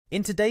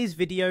In today's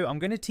video, I'm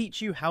going to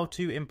teach you how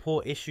to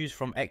import issues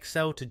from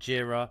Excel to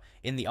Jira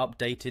in the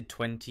updated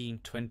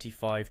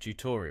 2025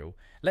 tutorial.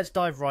 Let's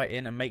dive right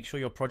in and make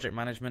sure your project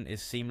management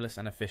is seamless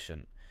and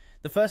efficient.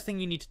 The first thing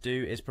you need to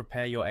do is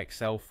prepare your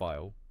Excel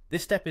file.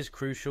 This step is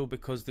crucial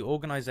because the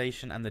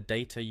organization and the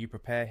data you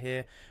prepare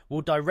here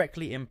will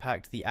directly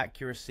impact the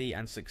accuracy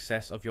and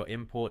success of your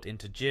import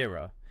into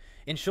Jira.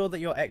 Ensure that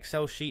your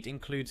Excel sheet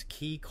includes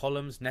key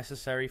columns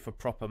necessary for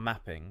proper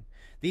mapping.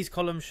 These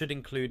columns should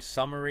include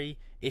summary,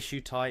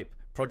 issue type,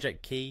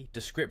 project key,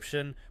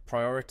 description,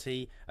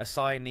 priority,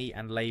 assignee,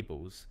 and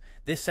labels.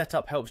 This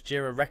setup helps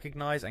Jira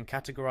recognize and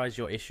categorize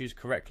your issues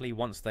correctly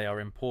once they are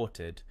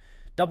imported.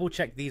 Double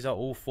check these are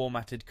all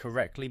formatted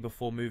correctly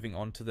before moving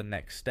on to the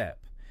next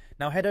step.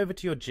 Now head over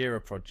to your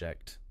Jira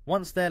project.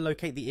 Once there,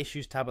 locate the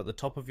Issues tab at the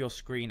top of your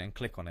screen and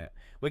click on it.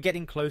 We're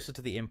getting closer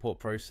to the import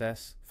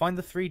process. Find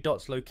the three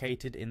dots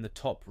located in the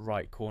top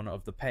right corner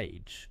of the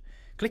page.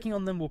 Clicking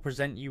on them will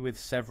present you with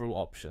several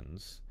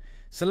options.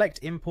 Select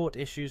Import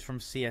Issues from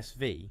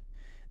CSV.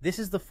 This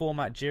is the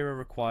format Jira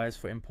requires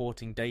for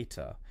importing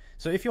data.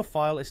 So if your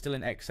file is still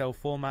in Excel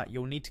format,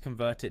 you'll need to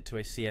convert it to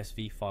a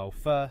CSV file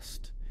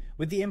first.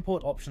 With the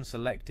import option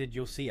selected,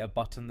 you'll see a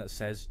button that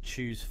says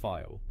Choose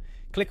File.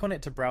 Click on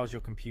it to browse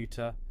your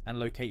computer and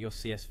locate your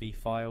CSV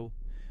file.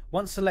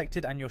 Once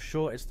selected and you're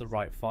sure it's the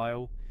right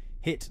file,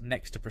 hit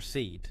Next to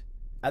proceed.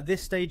 At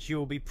this stage you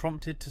will be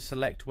prompted to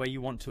select where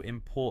you want to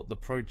import the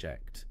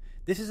project.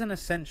 This is an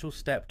essential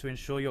step to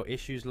ensure your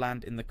issues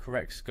land in the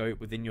correct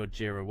scope within your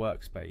Jira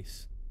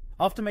workspace.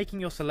 After making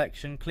your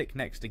selection, click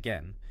Next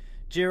again.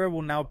 Jira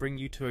will now bring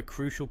you to a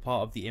crucial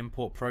part of the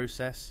import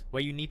process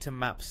where you need to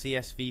map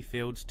CSV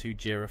fields to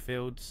Jira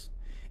fields.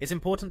 It's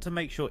important to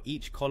make sure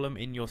each column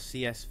in your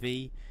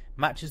CSV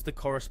matches the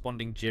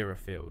corresponding Jira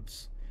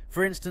fields.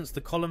 For instance,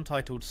 the column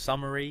titled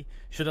Summary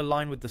should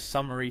align with the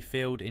Summary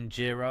field in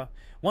Jira.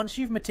 Once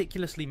you've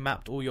meticulously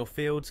mapped all your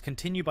fields,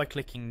 continue by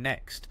clicking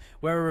Next,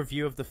 where a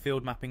review of the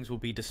field mappings will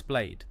be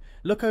displayed.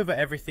 Look over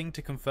everything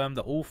to confirm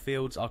that all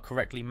fields are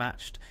correctly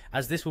matched,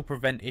 as this will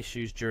prevent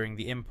issues during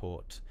the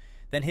import.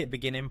 Then hit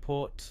Begin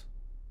Import.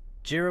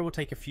 Jira will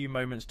take a few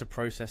moments to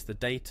process the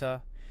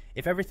data.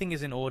 If everything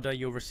is in order,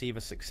 you'll receive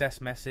a success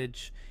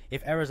message.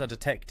 If errors are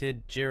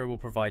detected, Jira will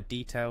provide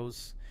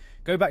details.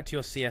 Go back to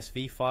your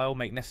CSV file,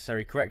 make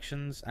necessary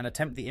corrections, and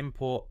attempt the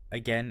import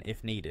again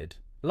if needed.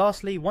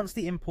 Lastly, once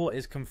the import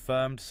is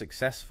confirmed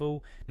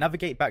successful,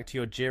 navigate back to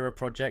your Jira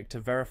project to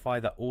verify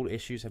that all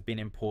issues have been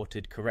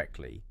imported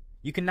correctly.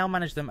 You can now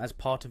manage them as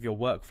part of your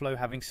workflow,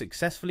 having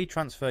successfully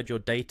transferred your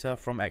data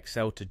from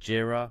Excel to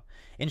Jira,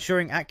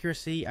 ensuring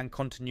accuracy and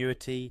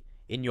continuity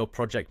in your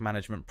project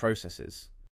management processes.